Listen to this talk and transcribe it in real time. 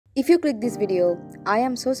If you click this video, I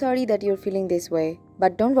am so sorry that you're feeling this way.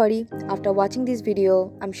 But don't worry, after watching this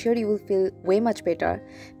video, I'm sure you will feel way much better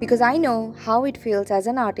because I know how it feels as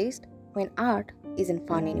an artist when art isn't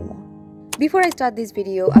fun anymore. Before I start this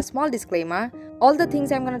video, a small disclaimer. All the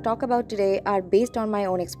things I'm going to talk about today are based on my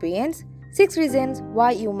own experience. 6 reasons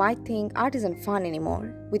why you might think art isn't fun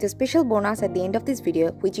anymore, with a special bonus at the end of this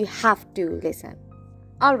video which you have to listen.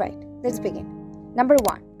 Alright, let's begin. Number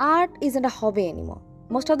 1. Art isn't a hobby anymore.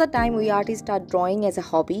 Most of the time, we artists start drawing as a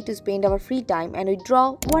hobby to spend our free time, and we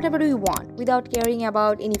draw whatever we want without caring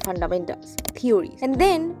about any fundamentals, theories. And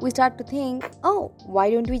then we start to think, oh,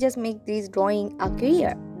 why don't we just make this drawing a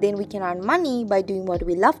career? Then we can earn money by doing what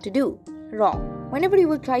we love to do. Wrong. Whenever you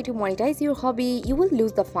will try to monetize your hobby, you will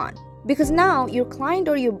lose the fun. Because now your client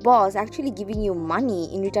or your boss actually giving you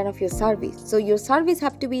money in return of your service. So your service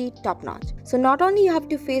have to be top notch. So not only you have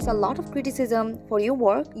to face a lot of criticism for your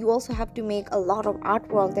work, you also have to make a lot of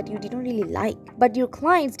artwork that you didn't really like, but your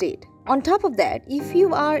clients did. On top of that, if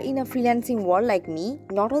you are in a freelancing world like me,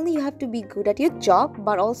 not only you have to be good at your job,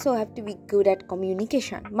 but also have to be good at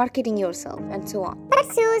communication, marketing yourself, and so on.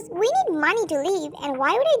 But Suze, we need money to live, and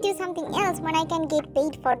why would I do something else when I can get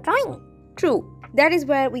paid for drawing? True. That is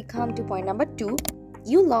where we come to point number 2.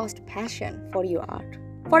 You lost passion for your art.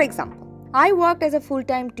 For example, I worked as a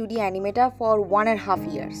full-time 2D animator for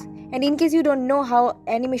 1.5 years. And in case you don't know how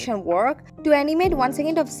animation works, to animate 1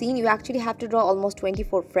 second of scene, you actually have to draw almost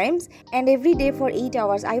 24 frames. And every day for 8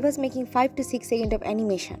 hours, I was making 5 to 6 seconds of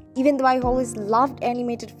animation. Even though I always loved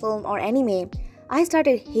animated film or anime, I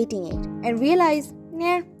started hating it and realized,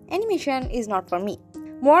 nah, animation is not for me.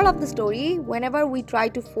 Moral of the story, whenever we try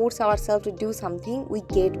to force ourselves to do something, we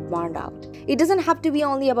get burned out. It doesn't have to be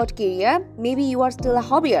only about career. Maybe you are still a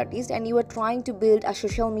hobby artist and you are trying to build a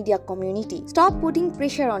social media community. Stop putting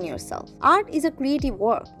pressure on yourself. Art is a creative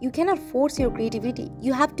work. You cannot force your creativity.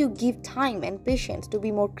 You have to give time and patience to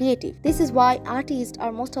be more creative. This is why artists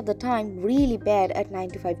are most of the time really bad at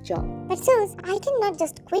 9-to-5 job. But Suze, I cannot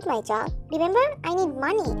just quit my job. Remember, I need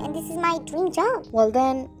money and this is my dream job. Well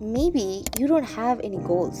then, maybe you don't have any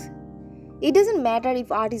goals. It doesn't matter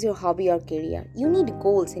if art is your hobby or career. You need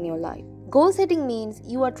goals in your life. Goal setting means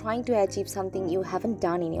you are trying to achieve something you haven't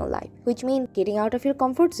done in your life, which means getting out of your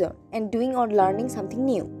comfort zone and doing or learning something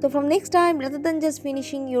new. So from next time, rather than just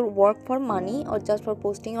finishing your work for money or just for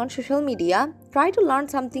posting on social media, try to learn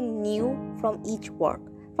something new from each work.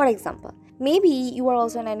 For example, maybe you are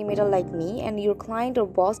also an animator like me and your client or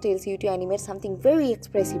boss tells you to animate something very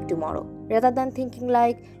expressive tomorrow. Rather than thinking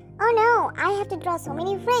like, oh no, I have to draw so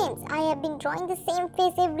many frames. I have been drawing the same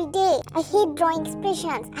face every day. I hate drawing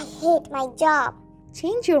expressions. I hate my job.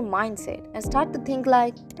 Change your mindset and start to think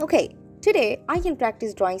like, okay, today I can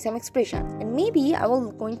practice drawing some expressions and maybe I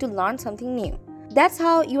will going to learn something new. That's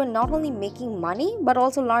how you are not only making money but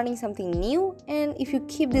also learning something new, and if you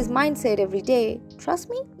keep this mindset every day, trust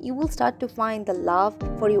me, you will start to find the love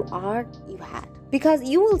for your art you had because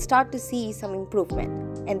you will start to see some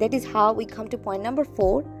improvement. And that is how we come to point number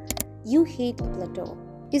 4. You hit a plateau.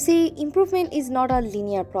 You see, improvement is not a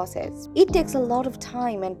linear process. It takes a lot of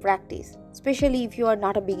time and practice, especially if you are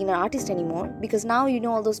not a beginner artist anymore, because now you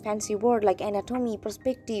know all those fancy words like anatomy,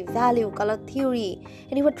 perspective, value, color theory,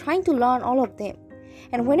 and you are trying to learn all of them.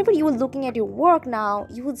 And whenever you are looking at your work now,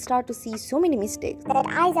 you will start to see so many mistakes. That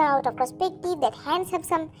eyes are out of perspective, that hands have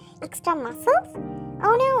some extra muscles.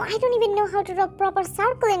 Oh no, I don't even know how to draw proper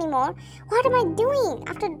circle anymore. What am I doing?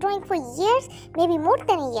 After drawing for years, maybe more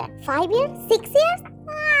than a year, 5 years, 6 years?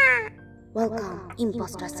 Ah! Welcome,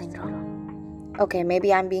 imposter syndrome. Okay,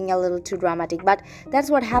 maybe I'm being a little too dramatic, but that's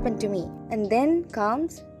what happened to me. And then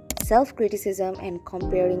comes self-criticism and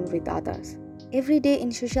comparing with others. Every day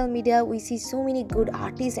in social media, we see so many good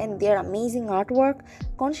artists and their amazing artwork.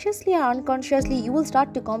 Consciously or unconsciously, you will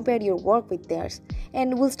start to compare your work with theirs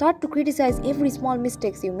and will start to criticize every small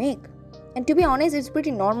mistakes you make. And to be honest, it's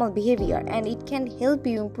pretty normal behavior and it can help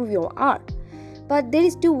you improve your art. But there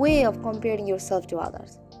is 2 ways of comparing yourself to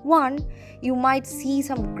others. One, you might see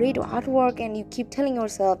some great artwork and you keep telling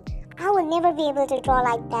yourself, I will never be able to draw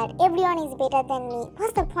like that. Everyone is better than me.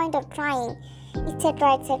 What's the point of trying?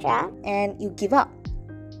 Etc. etc. And you give up.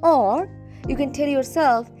 Or you can tell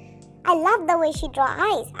yourself, I love the way she draws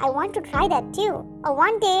eyes. I want to try that too. Or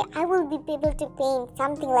one day I will be able to paint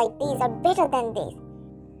something like this or better than this.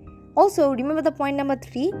 Also, remember the point number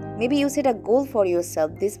 3? Maybe you set a goal for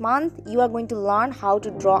yourself. This month, you are going to learn how to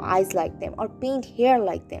draw eyes like them or paint hair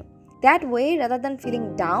like them. That way, rather than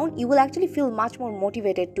feeling down, you will actually feel much more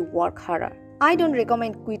motivated to work harder. I don't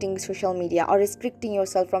recommend quitting social media or restricting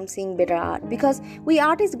yourself from seeing better art because we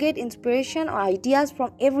artists get inspiration or ideas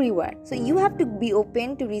from everywhere. So you have to be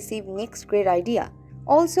open to receive next great idea.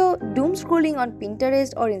 Also, doom scrolling on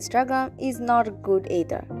Pinterest or Instagram is not good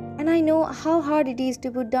either. And I know how hard it is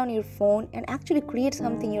to put down your phone and actually create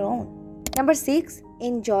something your own. Number 6,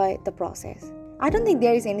 enjoy the process. I don't think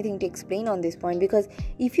there is anything to explain on this point, because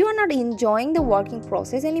if you are not enjoying the working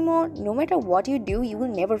process anymore, no matter what you do, you will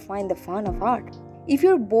never find the fun of art. If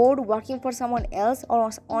you're bored working for someone else or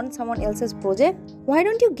on someone else's project, why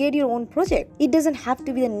don't you get your own project? It doesn't have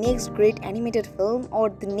to be the next great animated film or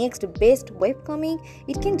the next best webcomic.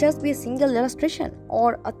 It can just be a single illustration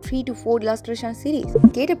or a 3 to 4 illustration series.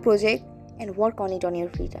 Get a project and work on it on your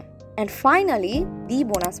free time. And finally, the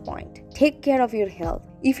bonus point. Take care of your health.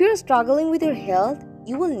 If you're struggling with your health,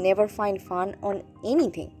 you will never find fun on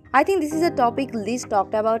anything. I think this is a topic least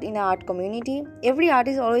talked about in the art community. Every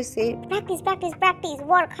artist always say, practice, practice, practice,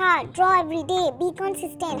 work hard, draw every day, be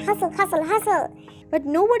consistent, hustle, hustle, hustle. But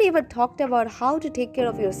nobody ever talked about how to take care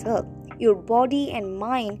of yourself. Your body and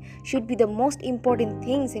mind should be the most important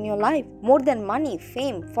things in your life, more than money,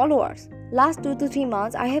 fame, followers. Last 2 to 3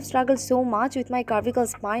 months, I have struggled so much with my cervical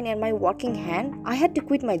spine and my working hand. I had to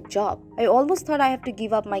quit my job. I almost thought I have to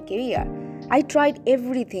give up my career. I tried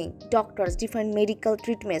everything, doctors, different medical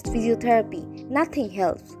treatments, physiotherapy. Nothing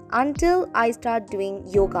helps until I start doing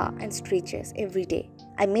yoga and stretches every day.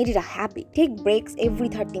 I made it a habit. Take breaks every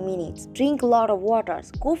 30 minutes. Drink a lot of water.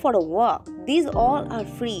 Go for a walk. These all are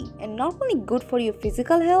free and not only good for your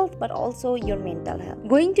physical health but also your mental health.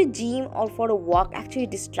 Going to gym or for a walk actually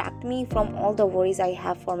distract me from all the worries I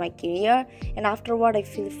have for my career, and afterward I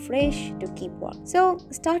feel fresh to keep working. So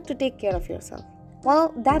start to take care of yourself.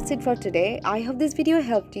 Well, that's it for today. I hope this video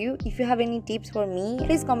helped you. If you have any tips for me,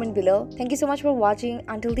 please comment below. Thank you so much for watching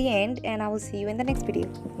until the end, and I will see you in the next video.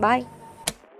 Bye.